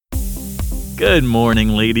Good morning,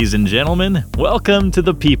 ladies and gentlemen. Welcome to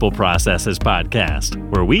the People Processes Podcast,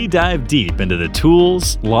 where we dive deep into the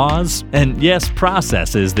tools, laws, and yes,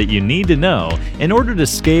 processes that you need to know in order to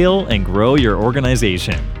scale and grow your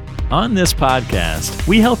organization. On this podcast,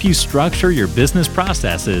 we help you structure your business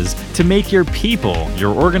processes to make your people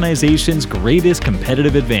your organization's greatest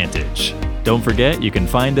competitive advantage. Don't forget, you can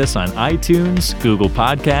find us on iTunes, Google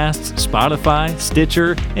Podcasts, Spotify,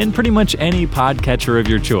 Stitcher, and pretty much any podcatcher of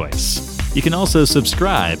your choice. You can also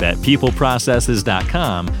subscribe at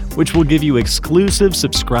peopleprocesses.com, which will give you exclusive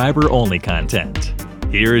subscriber-only content.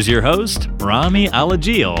 Here is your host, Rami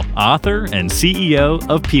Alagil, author and CEO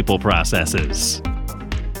of People Processes.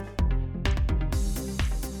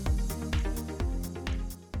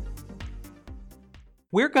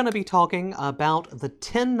 We're going to be talking about the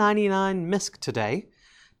 1099 MISC today.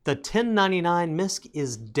 The 1099 MISC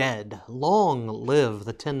is dead. Long live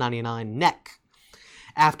the 1099 NEC.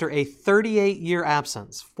 After a 38-year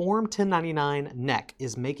absence, Form 1099 NEC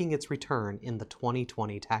is making its return in the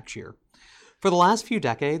 2020 tax year. For the last few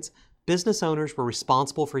decades, business owners were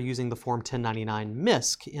responsible for using the Form 1099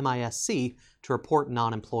 MISC, M-I-S-C, to report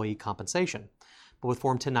non-employee compensation. But with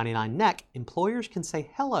Form 1099 NEC, employers can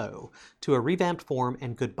say hello to a revamped form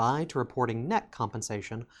and goodbye to reporting NEC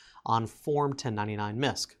compensation on Form 1099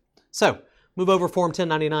 MISC. So, move over Form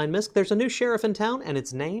 1099 MISC. There's a new sheriff in town, and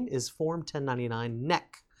its name is Form 1099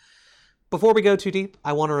 NEC. Before we go too deep,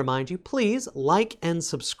 I want to remind you, please like and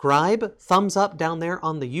subscribe. Thumbs up down there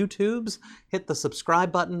on the YouTubes. Hit the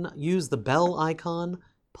subscribe button. Use the bell icon,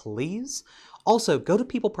 please. Also, go to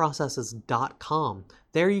peopleprocesses.com.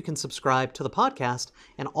 There you can subscribe to the podcast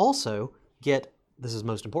and also get, this is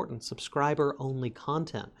most important, subscriber-only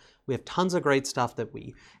content. We have tons of great stuff that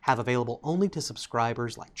we have available only to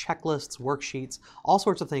subscribers, like checklists, worksheets, all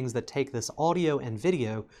sorts of things that take this audio and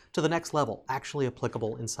video to the next level, actually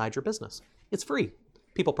applicable inside your business. It's free,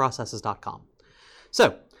 peopleprocesses.com.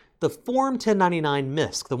 So, the Form 1099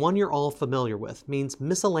 MISC, the one you're all familiar with, means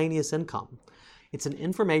miscellaneous income. It's an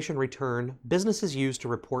information return businesses use to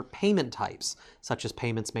report payment types, such as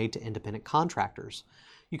payments made to independent contractors.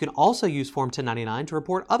 You can also use Form 1099 to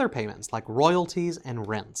report other payments like royalties and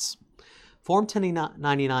rents. Form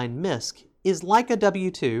 1099 MISC is like a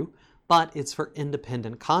W-2, but it's for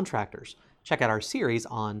independent contractors. Check out our series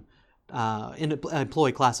on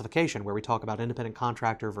employee classification, where we talk about independent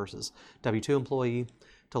contractor versus W-2 employee,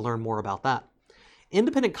 to learn more about that.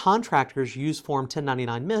 Independent contractors use Form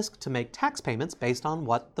 1099 MISC to make tax payments based on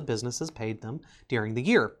what the business has paid them during the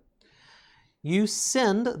year. You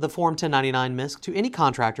send the Form 1099 MISC to any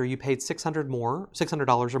contractor you paid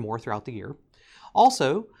 $600 or more throughout the year.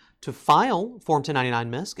 Also, to file Form 1099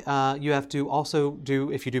 MISC, you have to also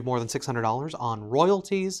do, if you do more than $600, on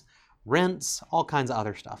royalties, rents, all kinds of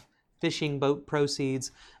other stuff. Fishing boat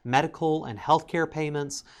proceeds, medical and healthcare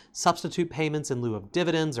payments, substitute payments in lieu of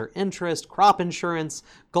dividends or interest, crop insurance,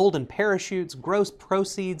 golden parachutes, gross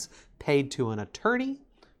proceeds paid to an attorney.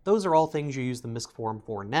 Those are all things you use the MISC form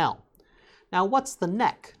for now. Now, what's the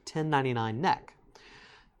NEC, 1099 NEC?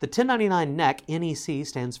 The 1099 NEC, NEC,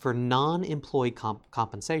 stands for Non-Employee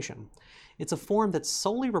Compensation. It's a form that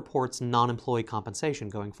solely reports non-employee compensation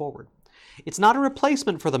going forward. It's not a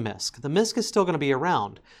replacement for the MISC. The MISC is still going to be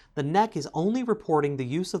around. The NEC is only reporting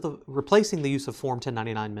replacing the use of Form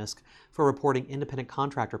 1099 MISC for reporting independent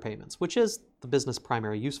contractor payments, which is the business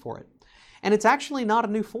primary use for it. And it's actually not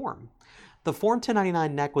a new form. The Form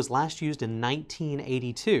 1099 NEC was last used in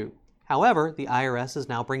 1982. However, the IRS is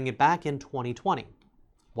now bringing it back in 2020.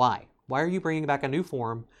 Why? Why are you bringing back a new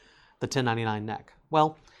form, the 1099 NEC?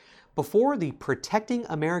 Well, before the Protecting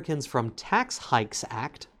Americans from Tax Hikes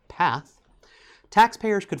Act, PATH,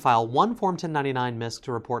 taxpayers could file one Form 1099 MISC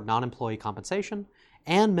to report non-employee compensation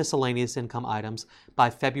and miscellaneous income items by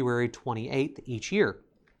February 28th each year.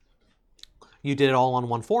 You did it all on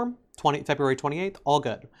one form, February 28th, all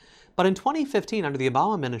good. But in 2015, under the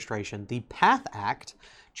Obama administration, the PATH Act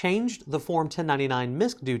changed the Form 1099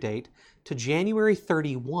 MISC due date to January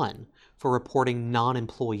 31 for reporting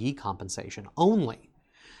non-employee compensation only.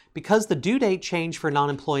 Because the due date changed for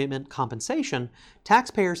non-employment compensation,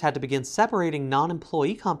 taxpayers had to begin separating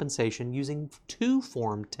non-employee compensation using two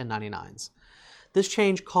Form 1099s. This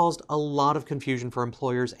change caused a lot of confusion for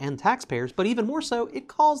employers and taxpayers, but even more so, it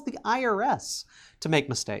caused the IRS to make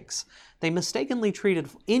mistakes. They mistakenly treated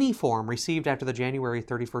any form received after the January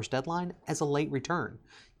 31st deadline as a late return,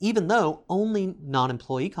 even though only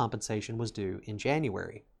non-employee compensation was due in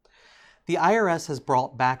January. The IRS has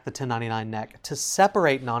brought back the 1099 NEC to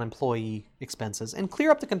separate non-employee expenses and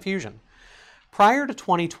clear up the confusion. Prior to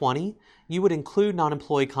 2020, you would include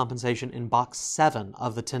non-employee compensation in Box 7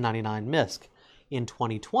 of the 1099 MISC. In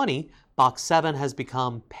 2020, Box 7 has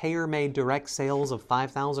become payer-made direct sales of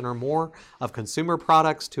 $5,000 or more of consumer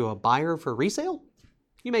products to a buyer for resale.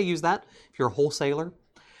 You may use that if you're a wholesaler.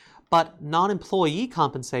 But non-employee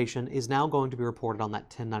compensation is now going to be reported on that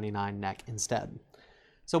 1099 NEC instead.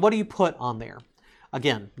 So what do you put on there?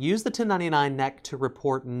 Again, use the 1099 NEC to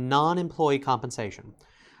report non-employee compensation.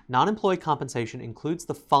 Non-employee compensation includes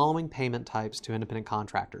the following payment types to independent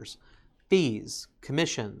contractors: fees,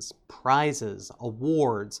 commissions, prizes,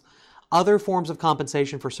 awards, other forms of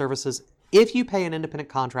compensation for services. If you pay an independent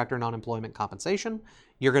contractor non-employment compensation,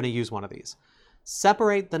 you're going to use one of these.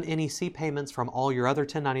 Separate the NEC payments from all your other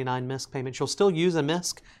 1099 MISC payments. You'll still use a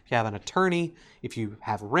MISC if you have an attorney. If you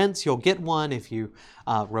have rents, you'll get one. If you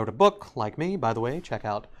wrote a book, like me, by the way, check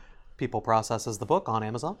out People Processes, the book on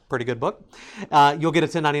Amazon. Pretty good book. You'll get a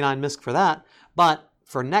 1099 MISC for that. But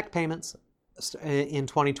for NEC payments, in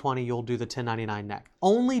 2020, you'll do the 1099 NEC.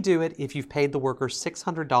 Only do it if you've paid the worker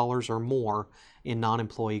 $600 or more in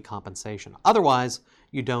non-employee compensation. Otherwise,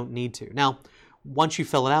 you don't need to. Now, once you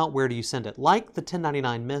fill it out, where do you send it? Like the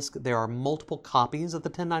 1099 MISC, there are multiple copies of the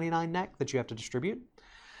 1099 NEC that you have to distribute.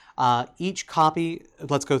 Each copy,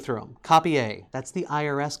 let's go through them. Copy A, that's the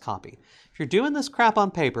IRS copy. If you're doing this crap on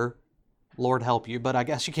paper, Lord help you, but I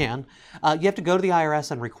guess you can. You have to go to the IRS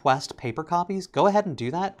and request paper copies. Go ahead and do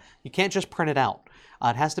that. You can't just print it out.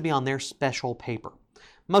 It has to be on their special paper.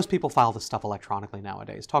 Most people file this stuff electronically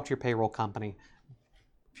nowadays. Talk to your payroll company.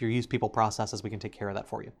 If you use People Processes, we can take care of that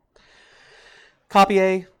for you. Copy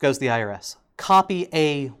A goes to the IRS. Copy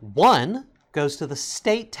A1 goes to the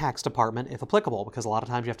state tax department, if applicable, because a lot of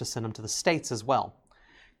times you have to send them to the states as well.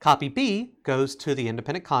 Copy B goes to the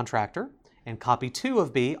independent contractor, and copy 2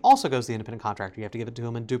 of B also goes to the independent contractor. You have to give it to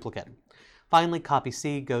them in duplicate. Finally, copy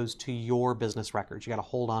C goes to your business records. You got to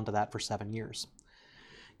hold on to that for 7 years.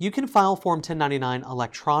 You can file Form 1099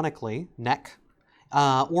 electronically, NEC,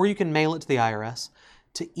 or you can mail it to the IRS.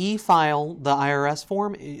 To e-file the IRS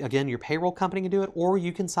form, again, your payroll company can do it, or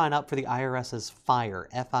you can sign up for the IRS's FIRE,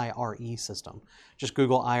 F-I-R-E system. Just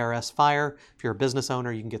Google IRS FIRE. If you're a business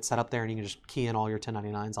owner, you can get set up there and you can just key in all your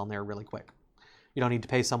 1099s on there really quick. You don't need to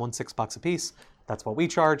pay someone $6 a piece. That's what we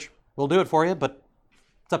charge. We'll do it for you, but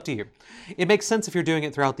it's up to you. It makes sense if you're doing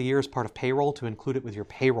it throughout the year as part of payroll to include it with your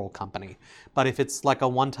payroll company. But if it's like a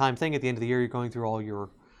one-time thing at the end of the year, you're going through all your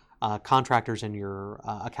contractors in your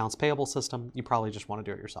accounts payable system, you probably just want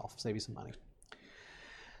to do it yourself. Save you some money.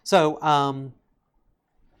 So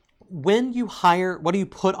when you hire, what do you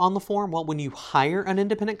put on the form? Well, when you hire an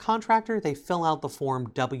independent contractor, they fill out the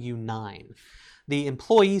form W-9. The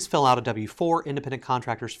employees fill out a W-4, independent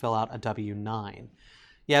contractors fill out a W-9.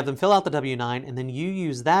 You have them fill out the W-9, and then you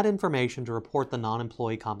use that information to report the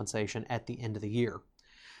non-employee compensation at the end of the year.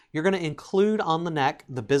 You're going to include on the NEC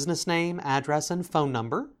the business name, address, and phone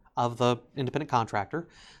number of the independent contractor,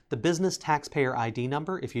 the business taxpayer ID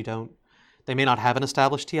number. If you don't, they may not have an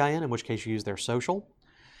established TIN, in which case you use their social,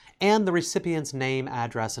 and the recipient's name,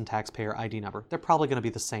 address, and taxpayer ID number. They're probably going to be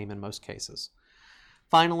the same in most cases.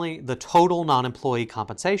 Finally, the total non-employee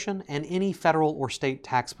compensation and any federal or state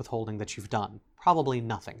tax withholding that you've done. Probably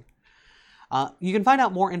nothing. You can find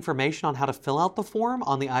out more information on how to fill out the form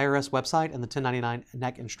on the IRS website and the 1099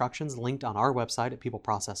 NEC instructions linked on our website at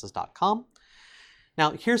peopleprocesses.com.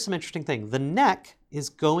 Now, here's some interesting thing. The NEC is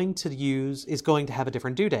going to have a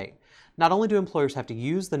different due date. Not only do employers have to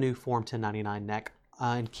use the new Form 1099 NEC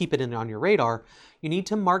and keep it on your radar, you need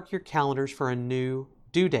to mark your calendars for a new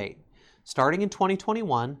due date. Starting in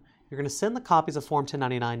 2021, you're going to send the copies of Form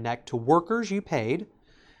 1099 NEC to workers you paid,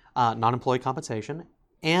 non-employee compensation,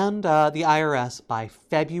 and the IRS by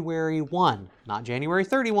February 1, not January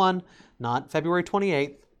 31, not February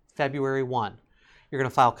 28th, February 1. You're going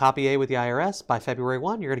to file copy A with the IRS by February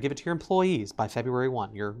 1. You're going to give it to your employees by February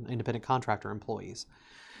 1, your independent contractor employees.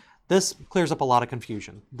 This clears up a lot of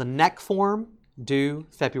confusion. The NEC form due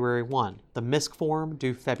February 1. The MISC form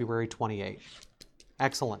due February 28.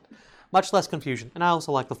 Excellent. Much less confusion, and I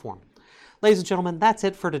also like the form. Ladies and gentlemen, that's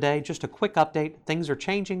it for today. Just a quick update. Things are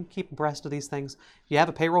changing. Keep abreast of these things. If you have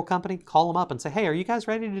a payroll company, call them up and say, hey, are you guys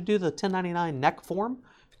ready to do the 1099 NEC form?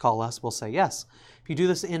 If you call us, we'll say yes. If you do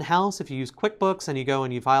this in-house, if you use QuickBooks and you go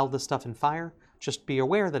and you file this stuff in FIRE, just be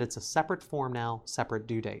aware that it's a separate form now, separate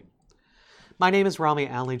due date. My name is Rami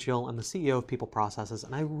Ali-Gil. I'm the CEO of People Processes,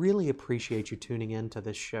 and I really appreciate you tuning in to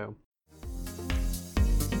this show.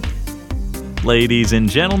 Ladies and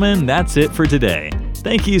gentlemen, that's it for today.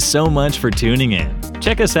 Thank you so much for tuning in.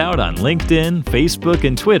 Check us out on LinkedIn, Facebook,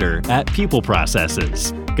 and Twitter at People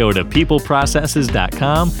Processes. Go to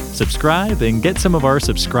peopleprocesses.com, subscribe, and get some of our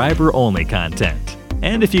subscriber-only content.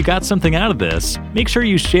 And if you got something out of this, make sure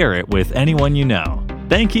you share it with anyone you know.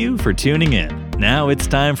 Thank you for tuning in. Now it's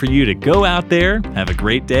time for you to go out there, have a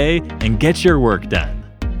great day, and get your work done.